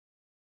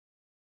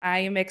I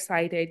am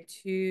excited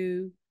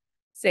to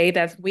say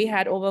that we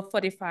had over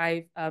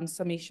 45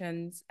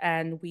 submissions,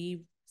 and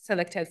we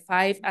selected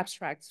 5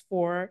 abstracts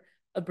for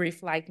a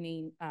brief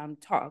lightning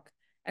talk.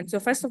 And so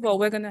first of all,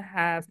 we're going to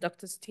have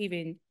Dr.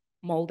 Stephen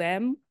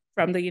Molldrem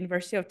from the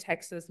University of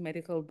Texas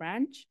Medical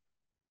Branch,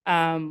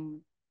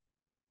 um,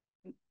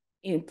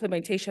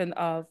 implementation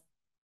of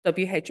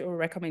WHO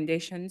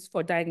recommendations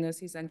for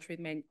diagnosis and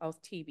treatment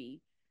of TB.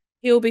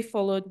 He'll be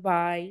followed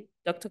by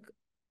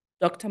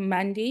Dr.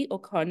 Mandy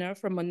O'Connor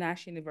from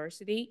Monash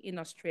University in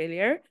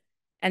Australia.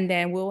 And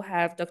then we'll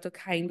have Dr.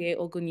 Kainde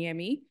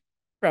Ogunyemi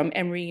from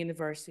Emory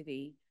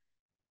University.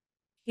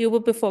 He will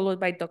be followed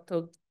by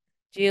Dr.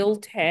 Jill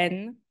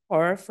Ten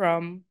Hor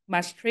from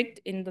Maastricht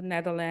in the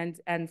Netherlands.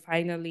 And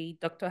finally,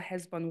 Dr.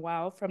 Hesbon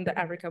Wow from the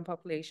African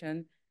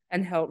Population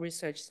and Health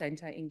Research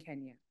Center in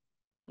Kenya.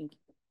 Thank you.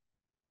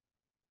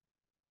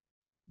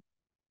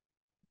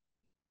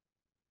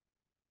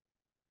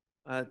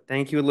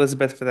 Thank you,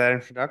 Elizabeth, for that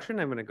introduction.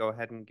 I'm going to go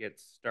ahead and get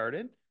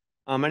started.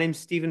 My name is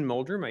Stephen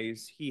Molldrem. I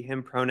use he,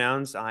 him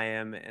pronouns. I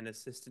am an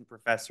assistant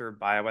professor of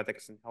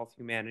bioethics and health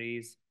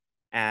humanities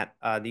at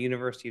the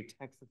University of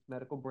Texas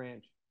Medical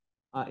Branch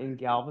in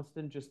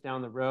Galveston, just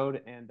down the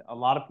road. And a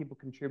lot of people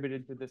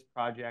contributed to this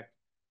project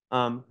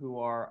who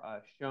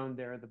are shown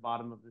there at the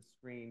bottom of the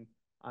screen,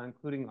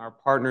 including our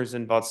partners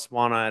in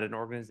Botswana at an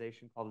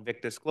organization called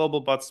Victus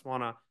Global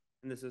Botswana.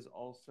 And this is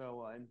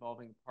also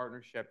involving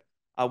partnership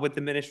with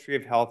the Ministry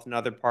of Health and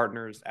other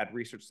partners at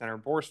Research Center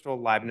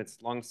Borstal, Leibniz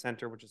Lung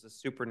Center, which is a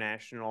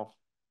supranational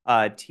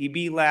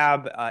TB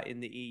lab in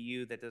the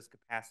EU that does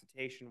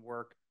capacitation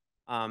work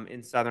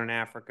in Southern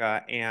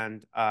Africa,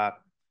 and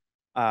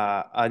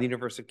the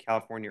University of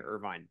California,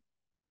 Irvine.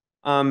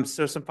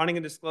 So some funding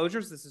and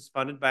disclosures. This is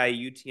funded by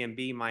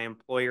UTMB, my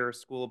employer,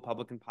 School of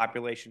Public and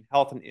Population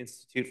Health and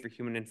Institute for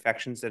Human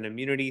Infections and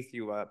Immunity,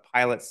 through a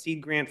pilot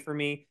seed grant for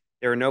me.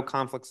 There are no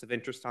conflicts of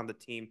interest on the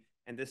team.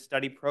 And this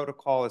study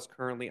protocol is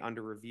currently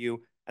under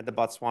review at the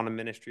Botswana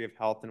Ministry of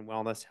Health and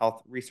Wellness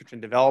Health Research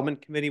and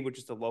Development Committee, which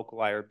is the local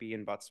IRB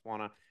in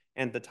Botswana.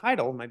 And the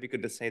title, might be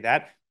good to say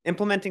that,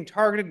 Implementing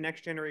Targeted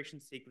Next Generation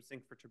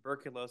Sequencing for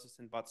Tuberculosis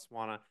in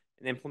Botswana,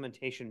 an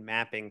Implementation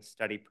Mapping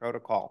Study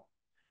Protocol.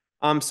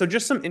 So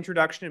just some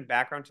introduction and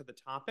background to the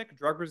topic.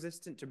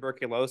 Drug-resistant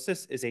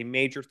tuberculosis is a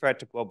major threat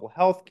to global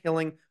health,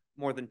 killing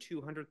more than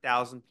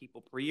 200,000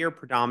 people per year,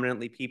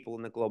 predominantly people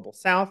in the global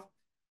south.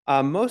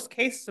 Most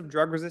cases of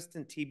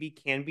drug-resistant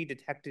TB can be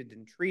detected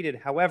and treated.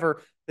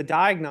 However, the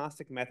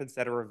diagnostic methods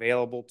that are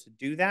available to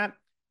do that,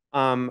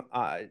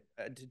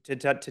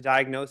 to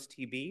diagnose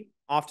TB,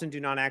 often do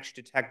not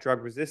actually detect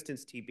drug-resistant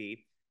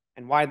TB.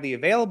 And widely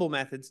available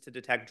methods to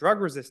detect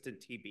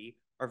drug-resistant TB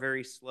are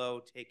very slow,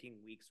 taking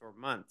weeks or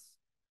months.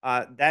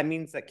 That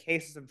means that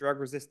cases of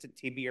drug-resistant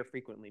TB are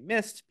frequently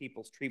missed,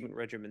 people's treatment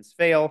regimens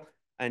fail,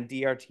 and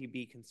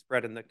DRTB can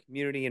spread in the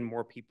community, and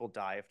more people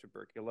die of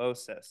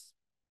tuberculosis.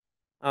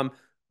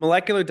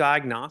 Molecular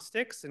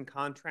diagnostics, in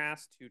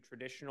contrast to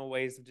traditional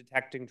ways of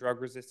detecting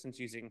drug resistance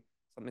using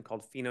something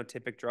called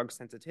phenotypic drug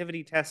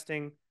sensitivity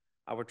testing,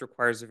 which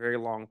requires a very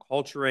long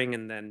culturing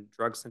and then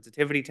drug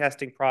sensitivity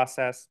testing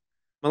process.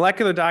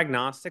 Molecular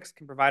diagnostics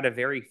can provide a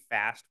very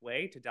fast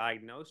way to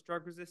diagnose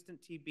drug-resistant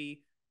TB,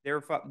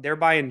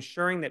 thereby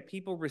ensuring that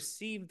people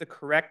receive the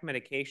correct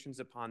medications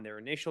upon their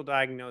initial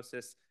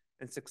diagnosis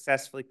and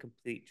successfully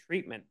complete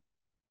treatment.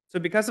 So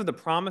because of the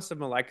promise of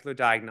molecular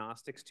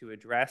diagnostics to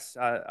address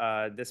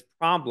this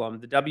problem,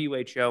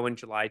 the WHO in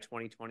July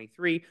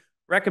 2023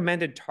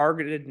 recommended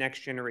targeted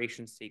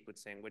next-generation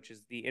sequencing, which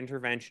is the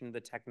intervention of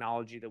the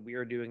technology that we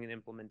are doing an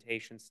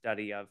implementation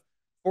study of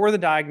for the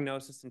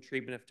diagnosis and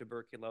treatment of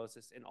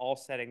tuberculosis in all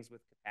settings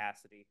with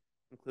capacity,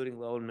 including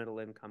low and middle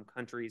income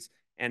countries.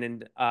 And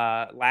in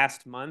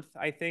last month,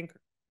 I think,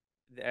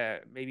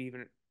 maybe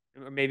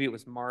it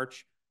was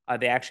March,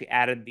 they actually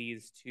added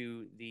these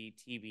to the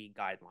TB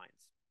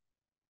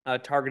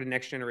guidelines. Targeted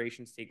next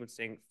generation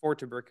sequencing for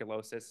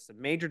tuberculosis is a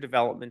major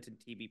development in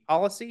TB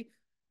policy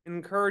and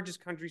encourages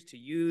countries to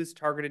use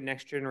targeted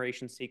next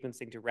generation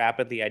sequencing to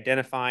rapidly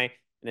identify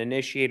and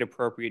initiate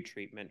appropriate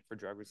treatment for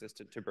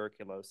drug-resistant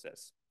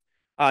tuberculosis.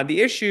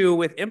 The issue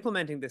with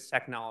implementing this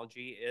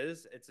technology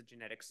is it's a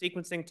genetic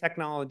sequencing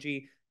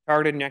technology.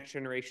 Targeted next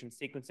generation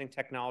sequencing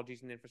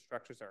technologies and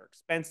infrastructures are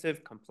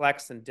expensive,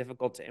 complex, and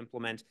difficult to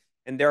implement,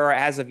 and there are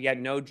as of yet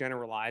no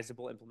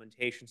generalizable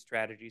implementation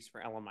strategies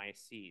for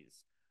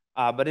LMICs.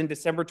 But in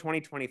December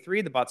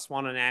 2023, the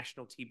Botswana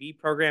National TB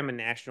Program and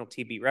National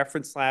TB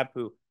Reference Lab,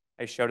 who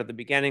I showed at the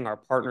beginning, our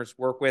partners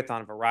work with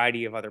on a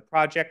variety of other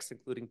projects,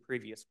 including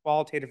previous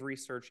qualitative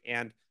research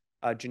and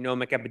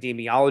genomic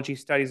epidemiology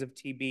studies of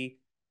TB.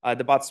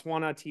 The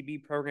Botswana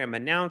TB program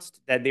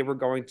announced that they were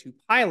going to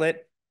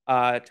pilot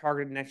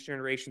targeted next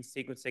generation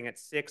sequencing at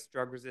 6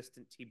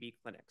 drug-resistant TB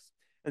clinics.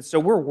 And so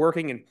we're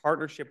working in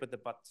partnership with the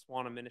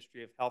Botswana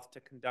Ministry of Health to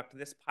conduct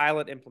this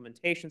pilot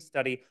implementation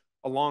study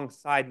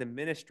alongside the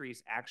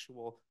ministry's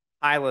actual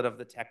pilot of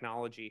the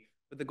technology,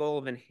 with the goal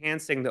of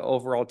enhancing the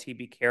overall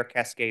TB care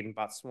cascade in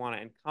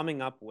Botswana and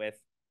coming up with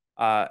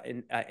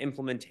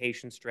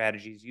implementation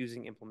strategies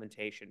using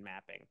implementation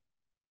mapping.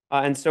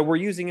 And so we're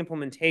using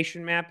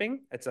implementation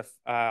mapping.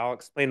 I'll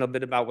explain a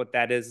bit about what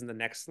that is in the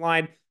next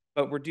slide.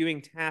 But we're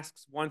doing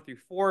tasks 1 through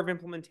 4 of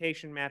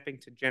implementation mapping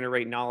to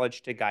generate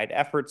knowledge to guide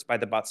efforts by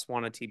the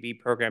Botswana TB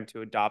program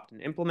to adopt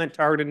and implement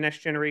targeted next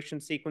generation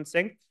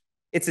sequencing.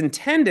 It's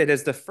intended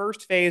as the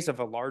first phase of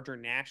a larger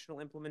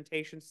national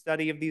implementation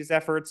study of these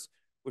efforts,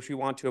 which we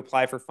want to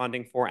apply for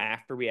funding for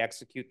after we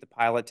execute the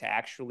pilot to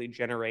actually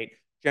generate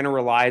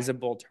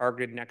generalizable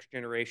targeted next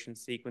generation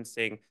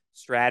sequencing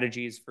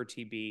strategies for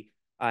TB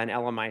and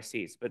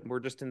LMICs. But we're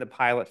just in the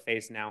pilot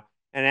phase now.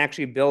 And it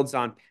actually builds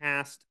on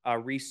past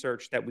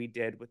research that we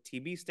did with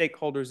TB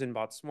stakeholders in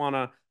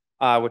Botswana,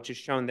 which is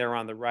shown there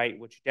on the right,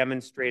 which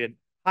demonstrated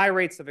high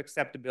rates of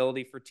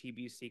acceptability for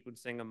TB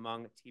sequencing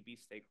among TB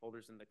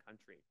stakeholders in the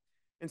country.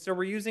 And so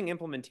we're using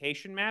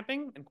implementation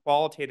mapping and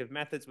qualitative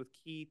methods with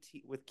key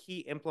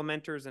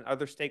implementers and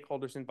other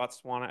stakeholders in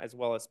Botswana, as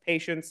well as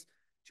patients,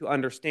 to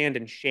understand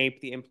and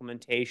shape the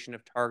implementation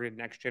of targeted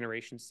next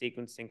generation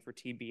sequencing for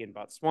TB in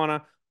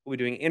Botswana. We'll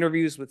be doing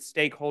interviews with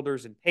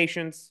stakeholders and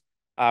patients.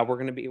 We're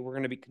going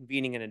to be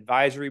convening an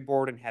advisory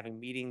board and having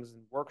meetings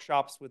and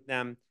workshops with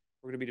them.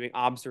 We're going to be doing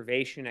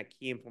observation at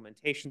key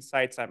implementation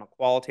sites. I'm a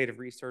qualitative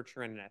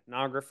researcher and an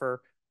ethnographer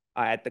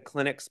at the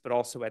clinics, but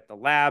also at the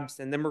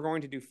labs. And then we're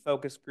going to do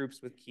focus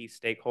groups with key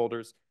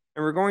stakeholders.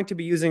 And we're going to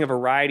be using a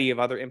variety of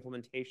other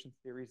implementation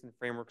theories and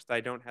frameworks that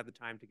I don't have the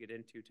time to get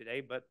into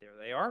today, but there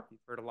they are. You've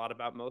heard a lot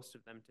about most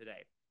of them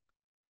today.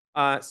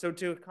 So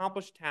to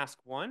accomplish task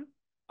 1,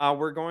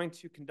 we're going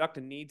to conduct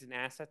a needs and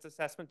assets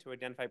assessment to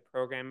identify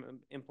program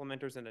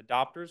implementers and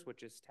adopters,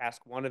 which is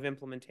task 1 of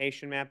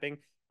implementation mapping.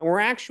 And we're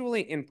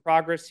actually in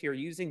progress here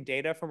using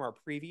data from our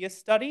previous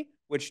study,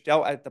 which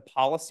dealt at the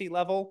policy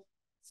level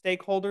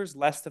stakeholders,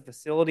 less the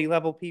facility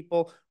level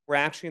people. We're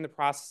actually in the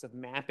process of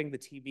mapping the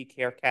TB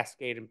care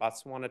cascade in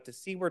Botswana to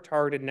see where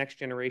targeted next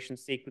generation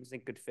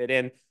sequencing could fit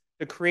in,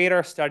 to create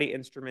our study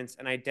instruments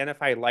and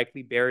identify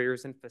likely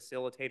barriers and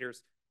facilitators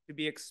to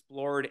be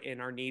explored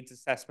in our needs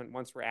assessment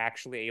once we're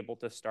actually able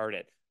to start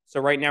it. So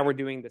right now we're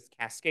doing this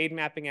cascade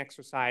mapping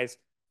exercise,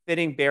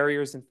 fitting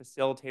barriers and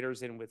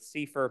facilitators in with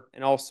CFR,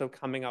 and also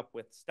coming up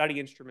with study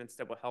instruments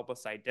that will help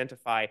us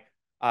identify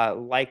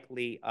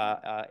likely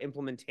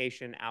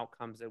implementation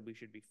outcomes that we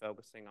should be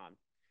focusing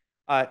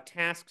on.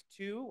 Task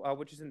 2,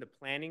 which is in the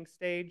planning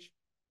stage,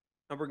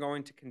 we're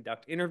going to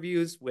conduct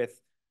interviews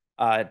with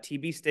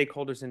TB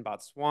stakeholders in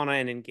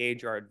Botswana and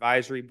engage our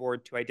advisory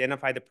board to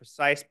identify the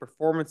precise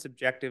performance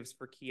objectives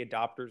for key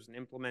adopters and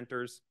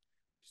implementers.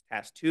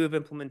 Task 2 of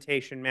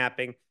implementation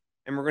mapping.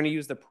 And we're going to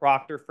use the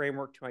Proctor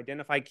framework to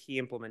identify key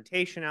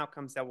implementation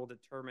outcomes that will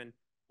determine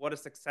what a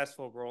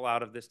successful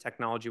rollout of this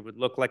technology would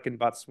look like in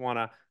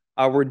Botswana.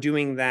 We're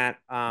doing that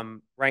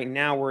right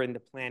now. We're in the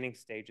planning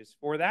stages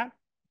for that.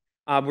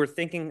 We're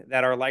thinking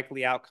that our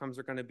likely outcomes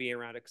are going to be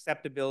around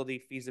acceptability,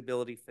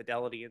 feasibility,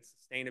 fidelity, and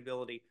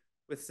sustainability,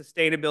 with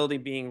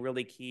sustainability being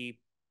really key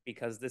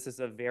because this is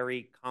a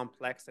very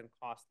complex and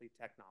costly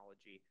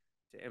technology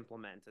to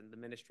implement, and the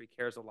ministry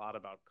cares a lot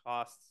about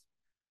costs.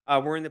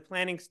 We're in the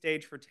planning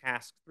stage for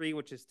task 3,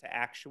 which is to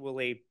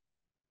actually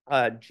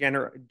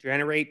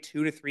generate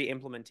 2 to 3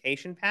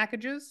 implementation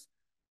packages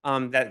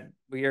that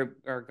we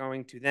are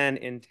going to then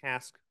in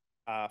task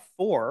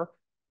 4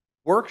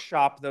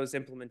 workshop those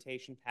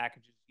implementation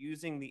packages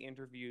using the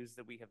interviews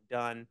that we have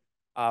done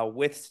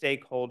with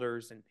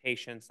stakeholders and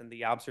patients and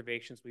the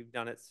observations we've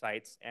done at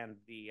sites and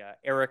the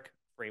ERIC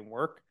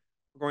framework.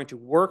 We're going to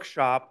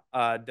workshop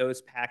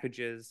those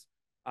packages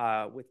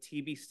with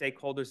TB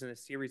stakeholders in a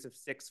series of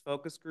 6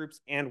 focus groups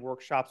and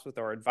workshops with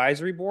our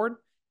advisory board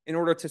in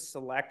order to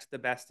select the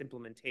best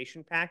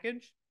implementation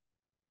package.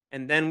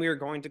 And then we are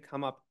going to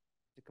come up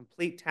to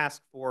complete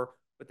task 4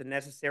 with the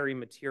necessary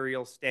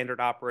materials,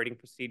 standard operating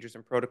procedures,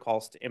 and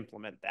protocols to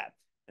implement that.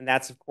 And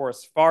that's, of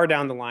course, far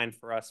down the line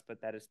for us,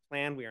 but that is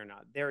planned. We are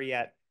not there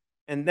yet.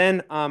 And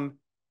then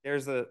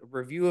there's a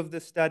review of the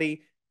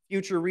study.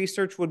 Future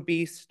research would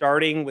be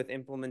starting with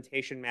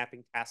implementation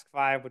mapping task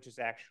 5, which is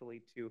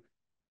actually to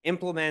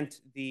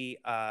implement the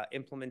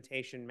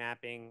implementation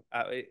mapping,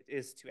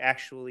 is to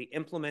actually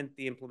implement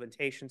the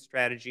implementation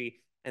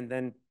strategy and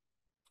then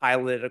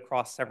pilot it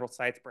across several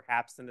sites,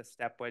 perhaps in a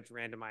stepwise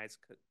randomized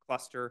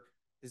cluster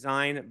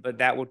design, but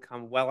that would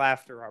come well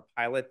after our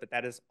pilot, but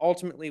that is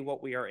ultimately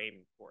what we are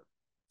aiming for.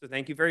 So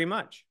thank you very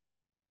much.